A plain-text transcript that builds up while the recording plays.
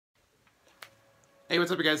Hey, what's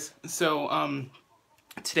up, you guys? So,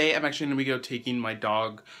 today I'm actually going to be taking my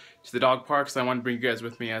dog to the dog park, so I want to bring you guys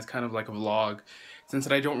with me as kind of like a vlog, since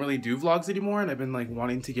I don't really do vlogs anymore, and I've been like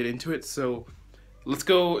wanting to get into it. So, let's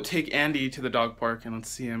go take Andy to the dog park, and let's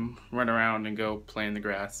see him run around and go play in the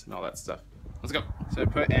grass and all that stuff. Let's go. So I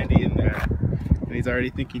put Andy in there, and he's already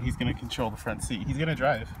thinking he's going to control the front seat. He's going to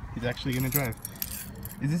drive. He's actually going to drive.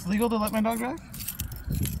 Is this legal to let my dog drive?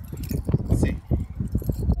 Let's see.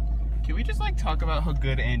 Can we just like talk about how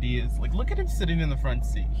good Andy is? Like, look at him sitting in the front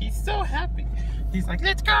seat. He's so happy. He's like,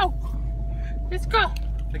 let's go. Let's go.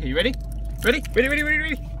 Okay, you ready? Ready? Ready, ready, ready,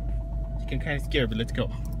 ready. You can kind of scare, but let's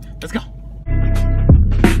go. Let's go.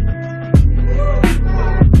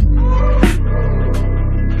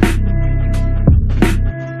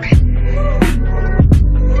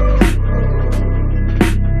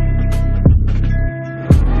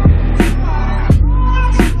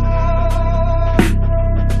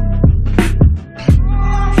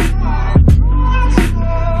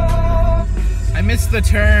 The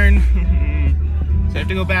turn. So I have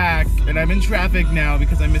to go back, and I'm in traffic now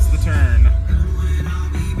because I missed the turn.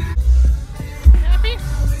 Happy?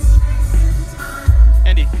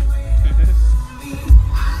 Andy.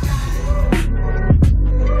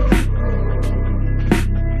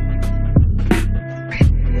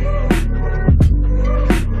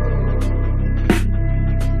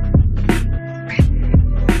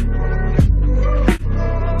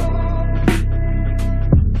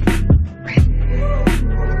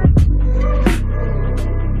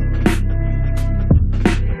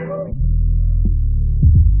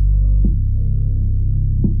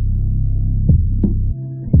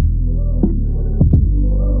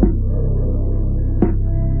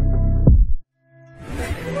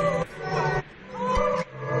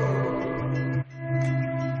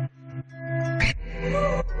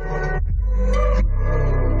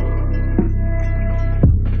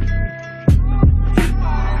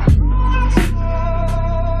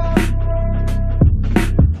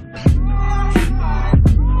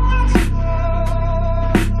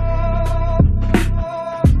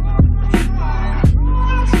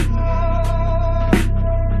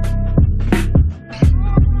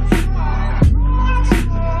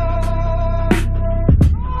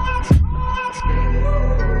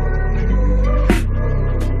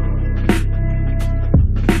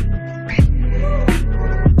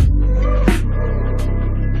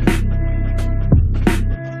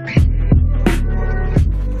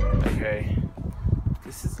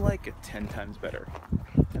 Like 10 times better,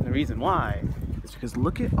 and the reason why is because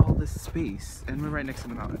look at all this space, and we're right next to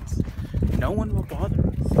the mountains. No one will bother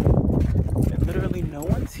us, and literally no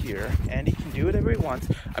one's here, and he can do whatever he wants.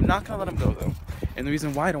 I'm not gonna let him go though, and the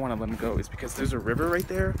reason why I don't want to let him go is because there's a river right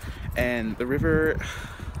there, and the river,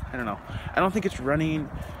 I don't know, I don't think it's running,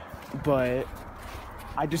 but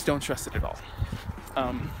I just don't trust it at all.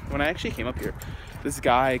 When I actually came up here, this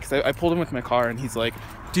guy, because I pulled him with my car, and he's like,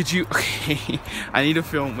 did you, okay, I need to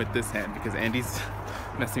film with this hand because Andy's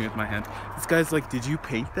messing with my hand. This guy's like, did you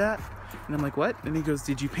paint that? And I'm like, what? And he goes,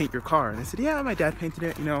 did you paint your car? And I said, yeah, my dad painted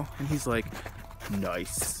it, you know. And he's like,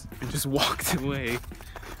 nice, and just walked away.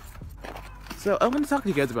 So I want to talk to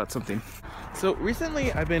you guys about something. So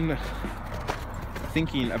recently I've been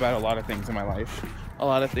thinking about a lot of things in my life, a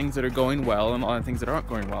lot of things that are going well and a lot of things that aren't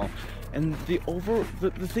going well. And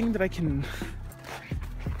the thing that I can,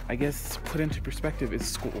 I guess, put into perspective is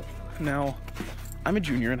school. Now, I'm a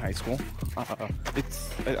junior in high school.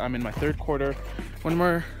 I'm in my third quarter, one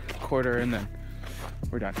more quarter, and then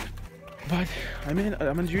we're done. But I'm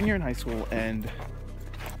a junior in high school, and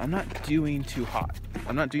I'm not doing too hot.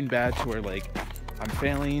 I'm not doing bad to where like I'm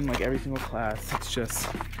failing like every single class. It's just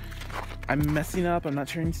I'm messing up. I'm not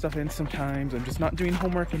turning stuff in sometimes. I'm just not doing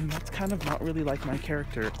homework, and that's kind of not really like my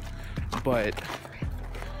character. But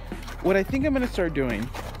what I think I'm gonna start doing,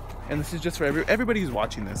 and this is just for everybody who's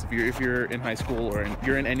watching this, if you're in high school or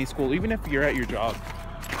you're in any school, even if you're at your job,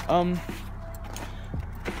 I'm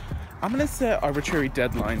gonna set arbitrary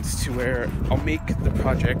deadlines to where I'll make the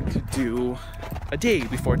project due a day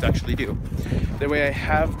before it's actually due. That way I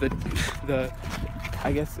have the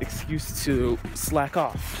I guess excuse to slack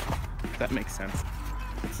off, if that makes sense.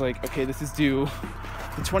 It's like, okay, this is due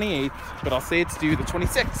the 28th, but I'll say it's due the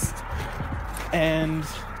 26th, and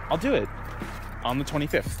I'll do it on the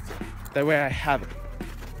 25th. That way I have it.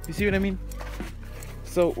 You see what I mean?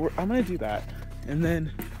 So I'm gonna do that, and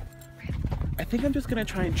then I think I'm just gonna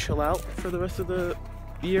try and chill out for the rest of the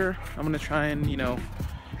year. I'm gonna try and, you know,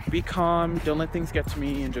 be calm, don't let things get to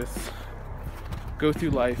me, and just go through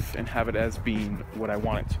life and have it as being what I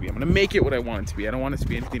want it to be. I'm gonna make it what I want it to be. I don't want it to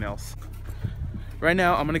be anything else. right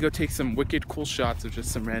now I'm gonna go take some wicked cool shots of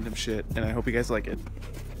just some random shit, and I hope you guys like it.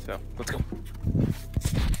 So let's go.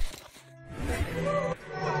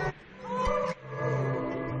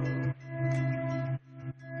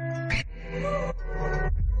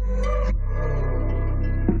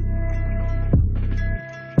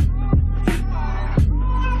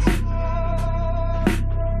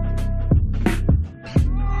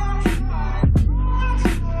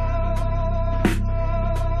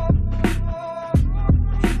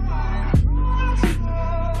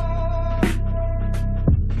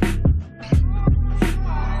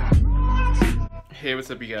 Hey,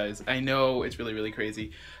 what's up, you guys? I know it's really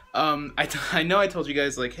crazy. I know I told you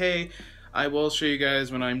guys, like, hey, I will show you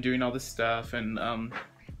guys when I'm doing all this stuff, and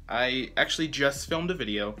I actually just filmed a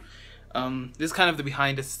video. This is kind of the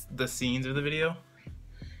behind the scenes of the video.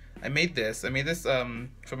 I made this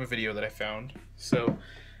from a video that I found. So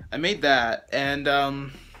I made that,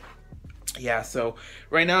 and yeah, so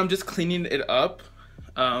right now I'm just cleaning it up.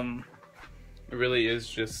 It really is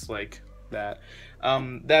just like that.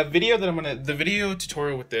 That video that the video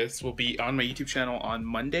tutorial with this will be on my YouTube channel on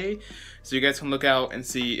Monday, so you guys can look out and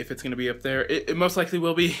see if it's gonna be up there. It most likely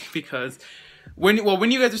will be, because when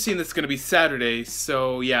you guys are seeing this, it's gonna be Saturday,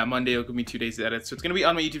 so yeah, Monday will give me 2 days to edit, so it's gonna be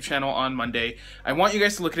on my YouTube channel on Monday. I want you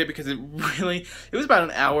guys to look at it because it was about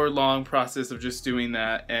an hour-long process of just doing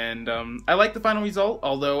that, and I like the final result,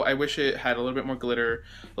 although I wish it had a little bit more glitter,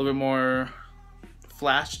 a little bit more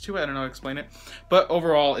flash to it. I don't know how to explain it, but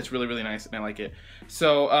overall it's really nice and I like it.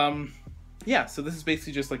 So yeah, so this is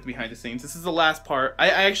basically just like the behind the scenes. This is the last part. I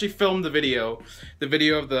actually filmed the video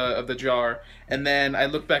of the jar, and then I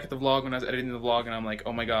looked back at the vlog when I was editing the vlog, and I'm like,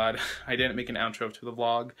 oh my god, I didn't make an outro to the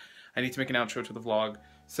vlog. I need to make an outro to the vlog.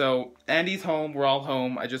 So Andy's home, we're all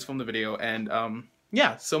home. I just filmed the video, and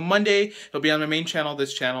yeah, so Monday it'll be on my main channel,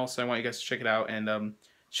 this channel, so I want you guys to check it out and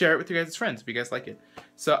share it with your guys' friends if you guys like it.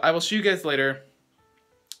 So I will see you guys later.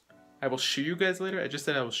 I will show you guys later. I just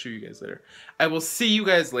said I will show you guys later. I will see you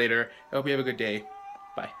guys later. I hope you have a good day.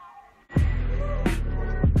 Bye.